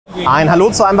Ein Hallo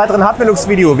zu einem weiteren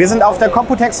Hardwareluxx-Video. Wir sind auf der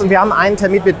Computex und wir haben einen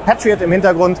Termin mit Patriot im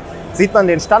Hintergrund. Sieht man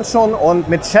den Stand schon und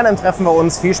mit Shannon treffen wir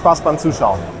uns. Viel Spaß beim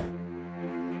Zuschauen.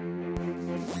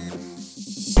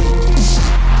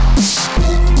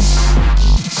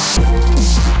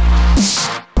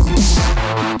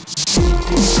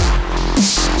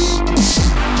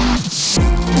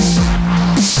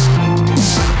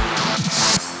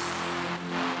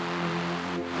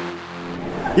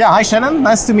 Yeah, hi Shannon,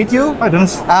 nice to meet you. Hi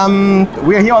Dennis.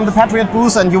 We're here on the Patriot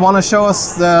booth and you want to show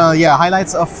us the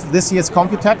highlights of this year's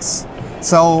Computex.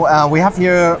 So we have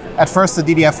here at first the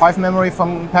DDR5 memory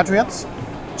from Patriot.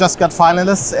 Just got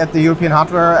finalists at the European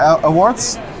Hardware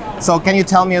Awards. So can you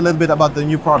tell me a little bit about the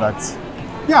new products?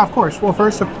 Yeah, of course. Well,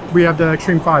 first we have the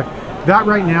Xtreme-5. That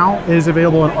right now is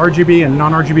available in RGB and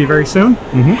non-RGB very soon.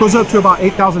 Goes up to about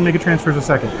 8,000 megatransfers a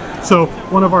second. So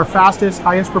one of our fastest,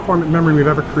 highest performant memory we've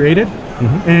ever created.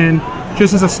 And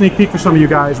just as a sneak peek for some of you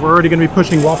guys, we're already going to be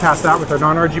pushing well past that with our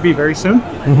non-RGB very soon.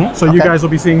 So you guys will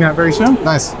be seeing that very soon.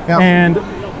 Nice. Yeah. And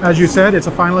as you said, it's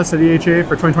a finalist at EHA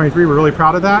for 2023. We're really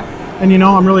proud of that. And you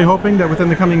know, I'm really hoping that within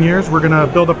the coming years, we're going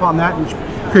to build upon that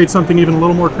and create something even a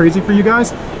little more crazy for you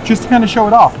guys, just to kind of show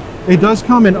it off. It does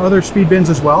come in other speed bins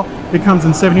as well. It comes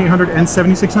in 7800 and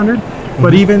 7600,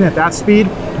 but even at that speed,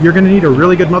 you're going to need a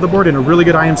really good motherboard and a really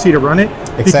good IMC to run it,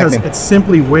 because it's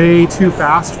simply way too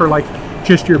fast for like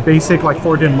just your basic like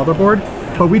 4-DIMM motherboard.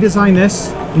 But we designed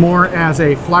this more as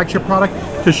a flagship product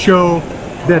to show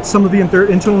that some of the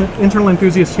internal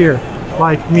enthusiasts here,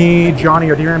 like me, Johnny,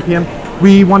 or DRAM PM,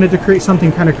 we wanted to create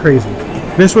something kind of crazy.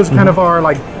 This was kind of our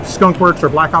like Skunkworks or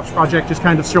Black Ops project, just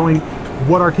kind of showing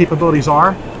what our capabilities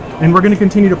are. And we're going to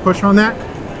continue to push on that.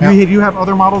 You have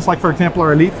other models, like for example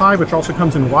our Elite 5, which also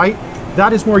comes in white.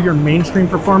 That is more your mainstream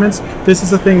performance. This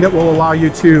is a thing that will allow you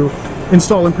to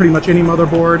install in pretty much any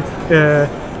motherboard.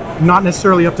 Not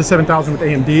necessarily up to 7,000 with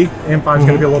AMD. AM5 is going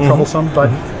to be a little troublesome,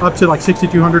 but up to like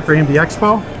 6,200 for AMD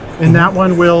Expo. And that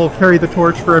one will carry the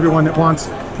torch for everyone that wants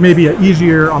maybe an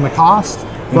easier on the cost,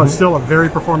 but still a very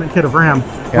performant kit of RAM.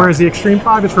 Whereas the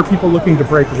Xtreme-5 is for people looking to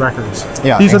break records.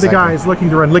 These are the guys looking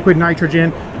to run liquid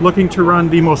nitrogen, looking to run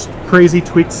the most crazy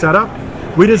tweaked setup.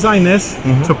 We designed this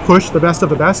to push the best of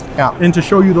the best and to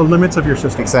show you the limits of your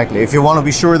system. Exactly. If you want to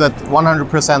be sure that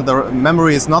 100% the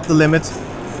memory is not the limit,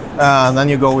 then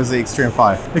you go with the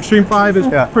Xtreme-5. Xtreme-5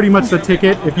 is pretty much the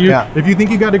ticket. If you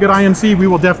think you got a good IMC, we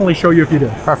will definitely show you if you do.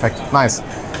 Perfect. Nice.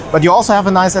 But you also have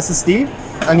a nice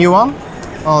SSD, a new one.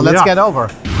 Oh, let's get over.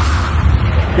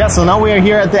 Yeah, so now we are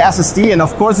here at the SSD, and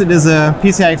of course it is a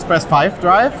PCI Express 5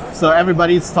 drive. So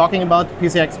everybody's talking about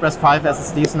PCI Express 5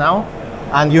 SSDs now.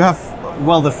 And you have,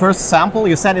 well, the first sample.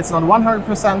 You said it's not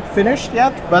 100% finished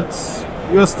yet, but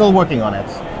you're still working on it.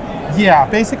 Yeah,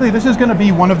 basically this is going to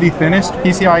be one of the thinnest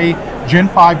PCIe Gen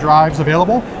 5 drives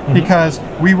available, because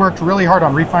we worked really hard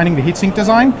on refining the heatsink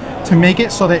design to make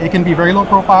it so that it can be very low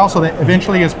profile, so that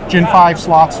eventually as Gen 5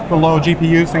 slots below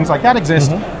GPUs, things like that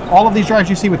exist, all of these drives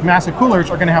you see with massive coolers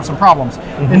are going to have some problems.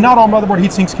 And not all motherboard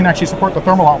heatsinks can actually support the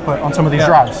thermal output on some of these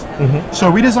drives. So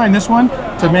we designed this one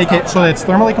to make it so that it's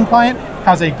thermally compliant,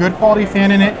 has a good quality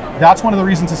fan in it. That's one of the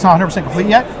reasons it's not 100% complete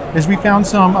yet, is we found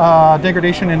some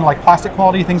degradation in like plastic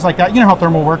quality, things like that. You know how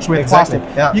thermal works with plastic.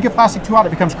 You get plastic too hot, it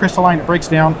becomes crystalline, it breaks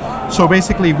down. So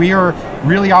basically we are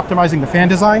really optimizing the fan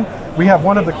design. We have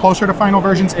one of the closer to final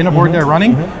versions in a board they're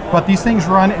running, but these things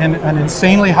run in an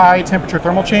insanely high temperature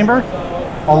thermal chamber,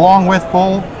 along with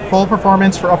full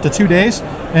performance for up to 2 days,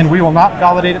 and we will not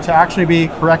validate it to actually be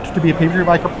correct to be a Patriot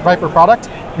Viper product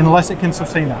unless it can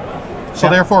sustain that. So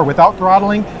therefore, without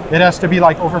throttling, it has to be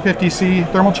like over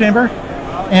 50C thermal chamber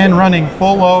and running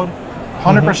full load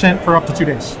 100% for up to 2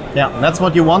 days. Yeah, that's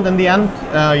what you want in the end.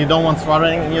 You don't want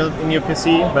throttling in your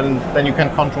PC, but then you can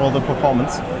control the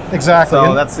performance. Exactly.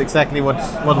 So that's exactly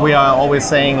what we are always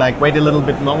saying, like wait a little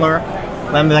bit longer,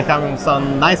 then there come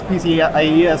some nice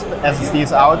PCIe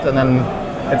SSDs out, and then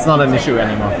it's not an issue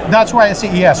anymore. That's why at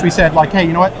CES we said like, hey,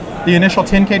 you know what? The initial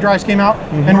 10K drives came out,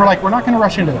 and we're like, we're not going to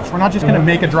rush into this. We're not just going to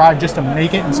make a drive just to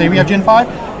make it and say we have Gen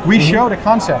 5. We showed a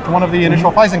concept, one of the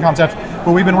initial Phison concepts,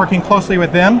 but we've been working closely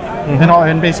with them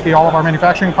and basically all of our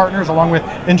manufacturing partners, along with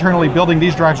internally building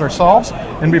these drives ourselves.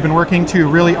 And we've been working to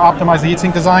really optimize the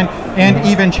heatsink design and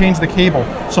even change the cable.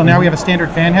 So now we have a standard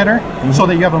fan header, so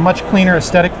that you have a much cleaner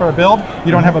aesthetic for a build.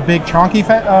 You don't have a big chunky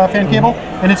fan cable,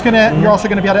 and it's gonna you're also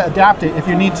going to be able to adapt it if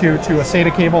you need to a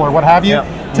SATA cable or what have you,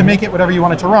 to make it whatever you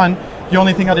want it to run. The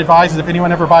only thing I'd advise is if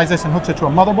anyone ever buys this and hooks it to a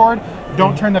motherboard,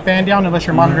 don't turn the fan down unless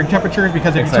you're monitoring temperatures,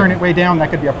 because if you turn it way down, that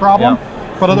could be a problem.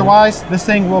 But otherwise, this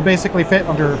thing will basically fit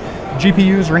under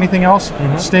GPUs or anything else,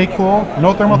 stay cool,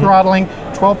 no thermal throttling,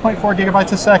 12.4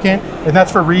 gigabytes a second, and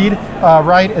that's for read.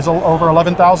 Write is over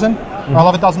 11,000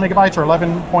 megabytes or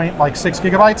 11.6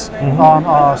 gigabytes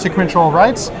on sequential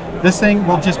writes. This thing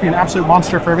will just be an absolute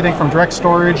monster for everything from direct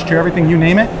storage to everything, you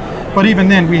name it. But even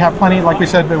then, we have plenty, like we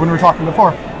said when we were talking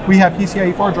before, we have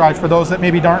PCIe 4 drives for those that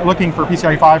maybe aren't looking for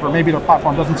PCIe 5 or maybe their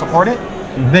platform doesn't support it.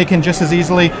 They can just as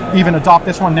easily even adopt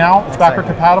this one now. It's backward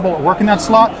compatible, it'll work in that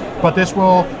slot, but this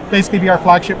will basically be our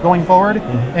flagship going forward.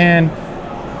 And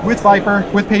with Viper,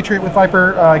 with Patriot, with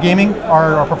Viper Gaming,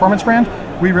 our performance brand,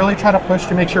 we really try to push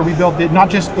to make sure we build not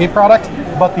just a product,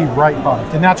 but the right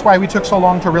product. And that's why we took so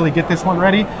long to really get this one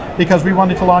ready, because we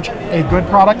wanted to launch a good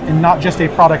product and not just a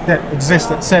product that exists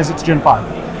that says it's Gen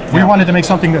 5. We wanted to make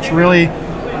something that's really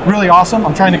awesome.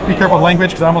 I'm trying to be careful with language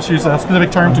because I almost used a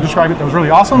specific term to describe it that was really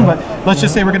awesome, but let's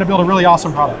just say we're going to build a really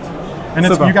awesome product. And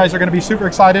it's, you guys are going to be super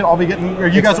excited. I'll be getting, or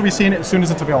you guys will be seeing it as soon as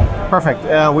it's available. Perfect.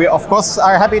 We of course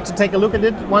are happy to take a look at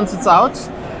it once it's out.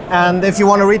 And if you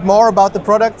want to read more about the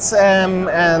products and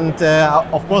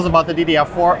of course about the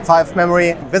DDR5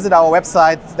 memory, visit our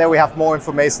website. There we have more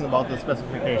information about the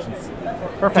specifications.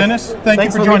 Perfect. Dennis,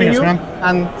 thanks you for joining us, man.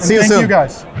 And see you soon. Thank you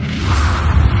guys.